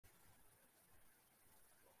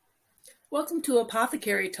Welcome to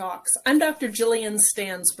Apothecary Talks. I'm Dr. Jillian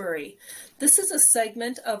Stansbury. This is a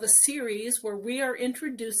segment of a series where we are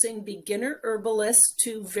introducing beginner herbalists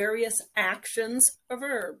to various actions of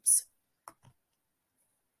herbs.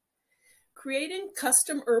 Creating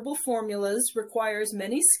custom herbal formulas requires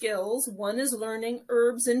many skills. One is learning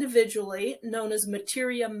herbs individually, known as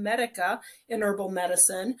materia medica in herbal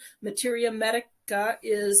medicine. Materia medica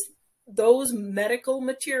is those medical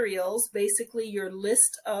materials, basically your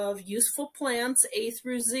list of useful plants A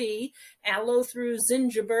through Z, aloe through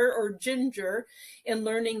zingiber or ginger, and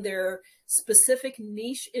learning their specific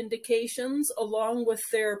niche indications along with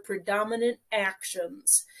their predominant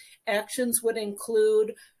actions. Actions would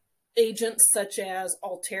include agents such as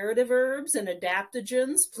alterative herbs and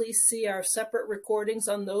adaptogens. Please see our separate recordings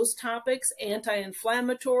on those topics.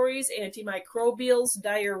 Anti-inflammatories, antimicrobials,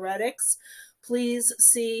 diuretics. Please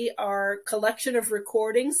see our collection of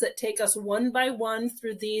recordings that take us one by one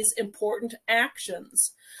through these important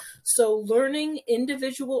actions. So learning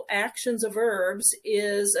individual actions of herbs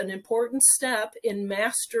is an important step in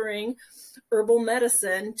mastering herbal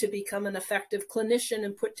medicine to become an effective clinician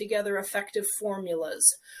and put together effective formulas.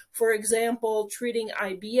 For example, treating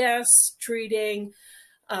IBS, treating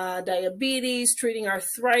diabetes, treating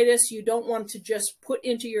arthritis, you don't want to just put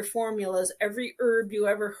into your formulas every herb you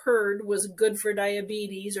ever heard was good for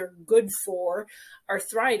diabetes or good for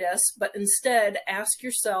arthritis, but instead ask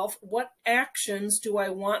yourself, what actions do I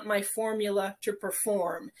want my formula to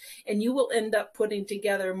perform? And you will end up putting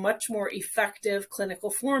together much more effective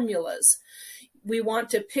clinical formulas. We want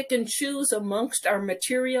to pick and choose amongst our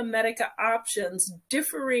materia medica options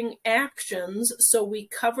differing actions so we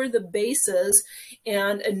cover the bases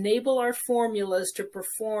and enable our formulas to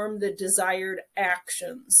perform the desired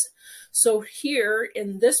actions. So here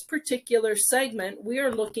in this particular segment, we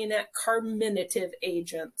are looking at carminative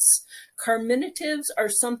agents. Carminatives are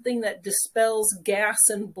something that dispels gas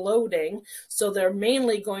and bloating, so they're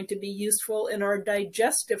mainly going to be useful in our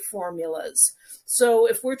digestive formulas. So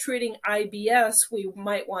if we're treating IBS, we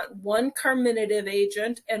might want one carminative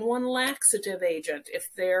agent and one laxative agent if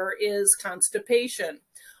there is constipation.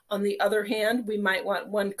 On the other hand, we might want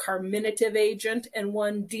one carminative agent and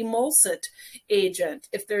one demulcent agent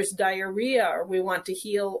if there's diarrhea or we want to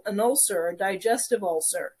heal an ulcer or digestive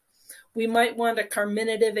ulcer. We might want a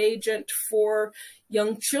carminative agent for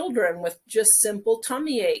young children with just simple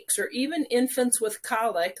tummy aches, or even infants with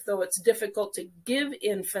colic. Though it's difficult to give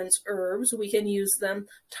infants herbs, we can use them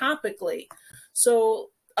topically. So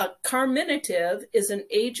a carminative is an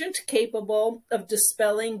agent capable of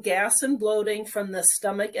dispelling gas and bloating from the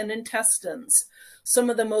stomach and intestines. Some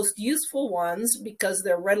of the most useful ones, because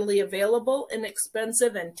they're readily available,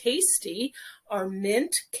 inexpensive, and tasty, are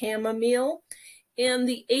mint, chamomile, and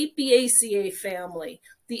the Apiaceae family.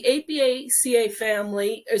 The Apiaceae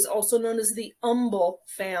family is also known as the umbel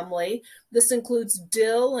family. This includes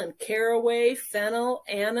dill and caraway, fennel,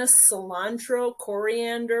 anise, cilantro,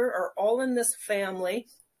 coriander are all in this family.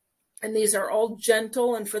 And these are all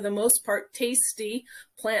gentle and for the most part tasty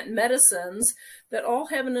plant medicines that all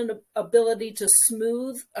have an ability to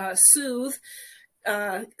soothe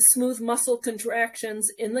muscle contractions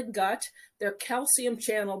in the gut. They're calcium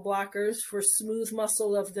channel blockers for smooth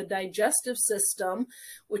muscle of the digestive system,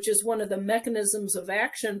 which is one of the mechanisms of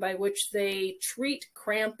action by which they treat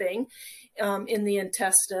cramping in the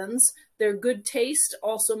intestines. Their good taste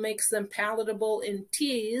also makes them palatable in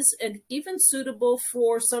teas and even suitable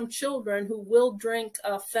for some children who will drink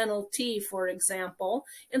fennel tea, for example,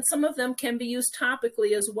 and some of them can be used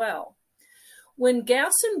topically as well. When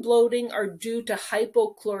gas and bloating are due to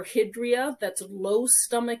hypochlorhydria, that's low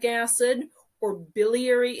stomach acid, or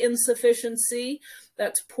biliary insufficiency,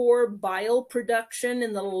 that's poor bile production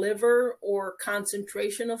in the liver or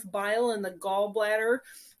concentration of bile in the gallbladder,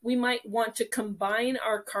 we might want to combine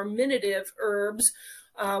our carminative herbs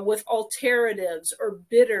with alteratives or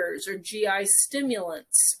bitters or GI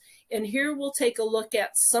stimulants. And here we'll take a look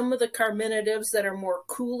at some of the carminatives that are more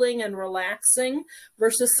cooling and relaxing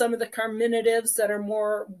versus some of the carminatives that are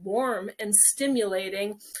more warm and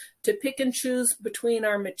stimulating, to pick and choose between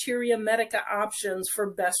our materia medica options for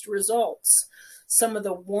best results. Some of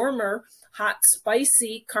the warmer, hot,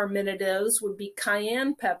 spicy carminatives would be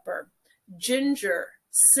cayenne pepper, ginger,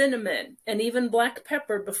 cinnamon, and even black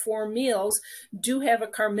pepper before meals do have a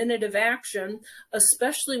carminative action,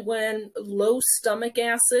 especially when low stomach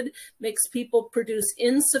acid makes people produce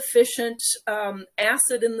insufficient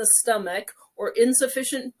acid in the stomach, or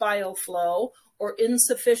insufficient bile flow, or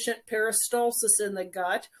insufficient peristalsis in the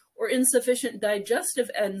gut, or insufficient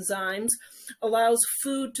digestive enzymes, allows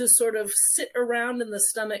food to sort of sit around in the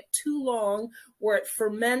stomach too long where it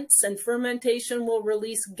ferments, and fermentation will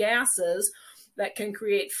release gases that can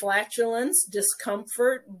create flatulence,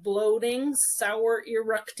 discomfort, bloating, sour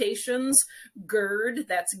eructations, GERD,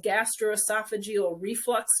 that's gastroesophageal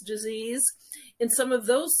reflux disease. In some of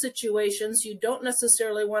those situations, you don't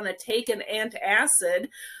necessarily want to take an antacid,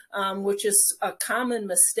 which is a common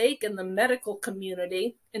mistake in the medical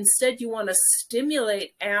community. Instead, you want to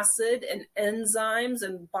stimulate acid and enzymes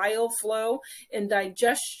and bile flow and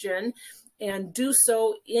digestion, and do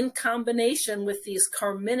so in combination with these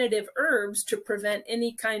carminative herbs to prevent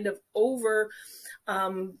any kind of over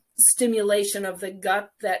stimulation of the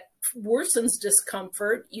gut that worsens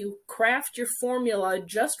discomfort. You craft your formula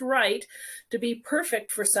just right to be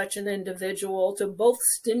perfect for such an individual, to both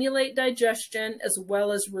stimulate digestion as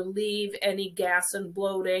well as relieve any gas and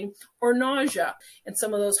bloating or nausea. And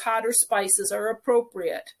some of those hotter spices are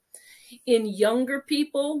appropriate. In younger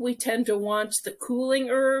people, we tend to want the cooling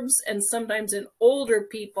herbs, and sometimes in older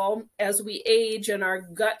people, as we age and our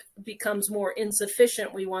gut becomes more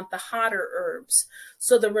insufficient, we want the hotter herbs.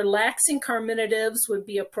 So the relaxing carminatives would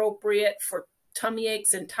be appropriate for tummy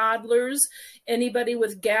aches in toddlers, anybody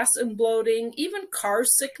with gas and bloating, even car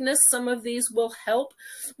sickness. Some of these will help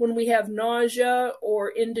when we have nausea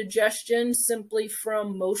or indigestion simply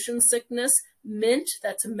from motion sickness. Mint,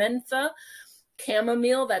 that's mentha.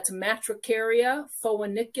 Chamomile, that's matricaria.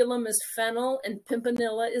 Phoeniculum is fennel, and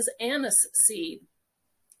pimpinella is anise seed.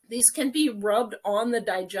 These can be rubbed on the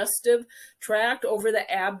digestive tract, over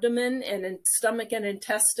the abdomen and in stomach and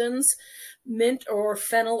intestines. Mint or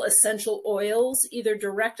fennel essential oils, either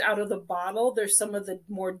direct out of the bottle. There's some of the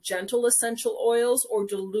more gentle essential oils, or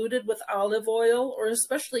diluted with olive oil, or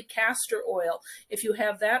especially castor oil. If you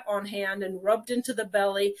have that on hand and rubbed into the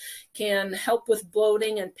belly, can help with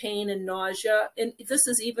bloating and pain and nausea. And this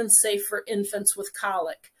is even safe for infants with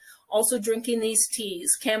colic. Also drinking these teas,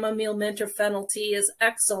 chamomile, mint, or fennel tea is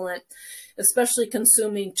excellent, especially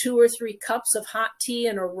consuming 2 or 3 cups of hot tea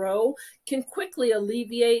in a row can quickly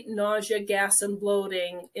alleviate nausea, gas, and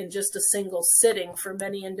bloating in just a single sitting for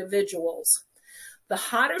many individuals. The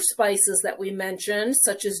hotter spices that we mentioned,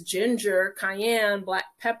 such as ginger, cayenne, black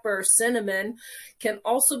pepper, cinnamon, can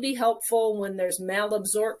also be helpful when there's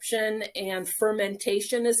malabsorption and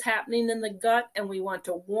fermentation is happening in the gut, and we want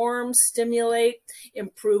to warm, stimulate,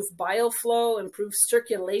 improve bile flow, improve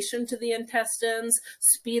circulation to the intestines,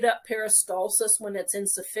 speed up peristalsis when it's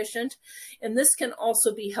insufficient, and this can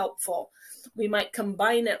also be helpful. We might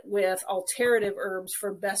combine it with alternative herbs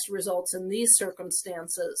for best results in these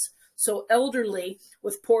circumstances. So elderly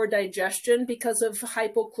with poor digestion because of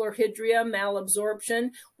hypochlorhydria,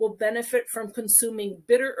 malabsorption, will benefit from consuming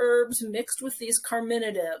bitter herbs mixed with these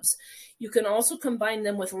carminatives. You can also combine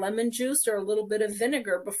them with lemon juice or a little bit of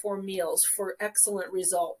vinegar before meals for excellent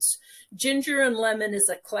results. Ginger and lemon is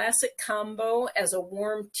a classic combo as a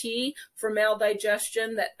warm tea for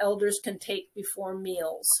maldigestion that elders can take before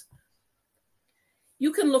meals.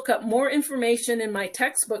 You can look up more information in my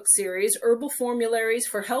textbook series, Herbal Formularies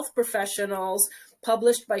for Health Professionals,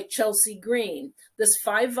 published by Chelsea Green. This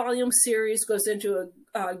 5-volume series goes into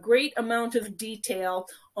a great amount of detail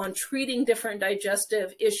on treating different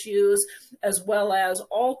digestive issues, as well as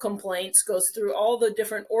all complaints, goes through all the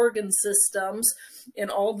different organ systems in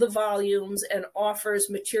all the volumes, and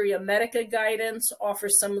offers materia medica guidance,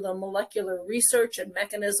 offers some of the molecular research and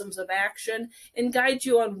mechanisms of action, and guides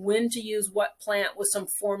you on when to use what plant with some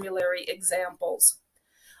formulary examples.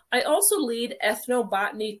 I also lead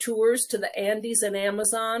ethnobotany tours to the Andes and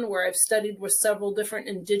Amazon, where I've studied with several different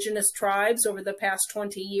indigenous tribes over the past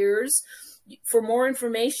 20 years. For more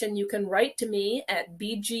information, you can write to me at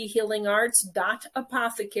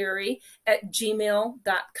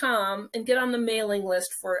bghealingarts.apothecary@gmail.com and get on the mailing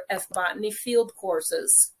list for ethnobotany field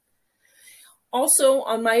courses. Also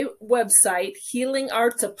on my website,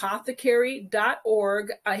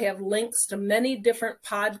 healingartsapothecary.org, I have links to many different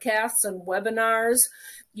podcasts and webinars.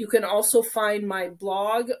 You can also find my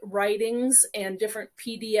blog, writings, and different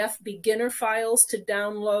PDF beginner files to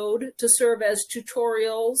download to serve as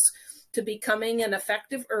tutorials to becoming an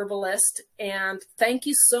effective herbalist. And thank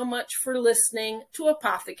you so much for listening to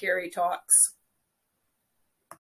Apothecary Talks.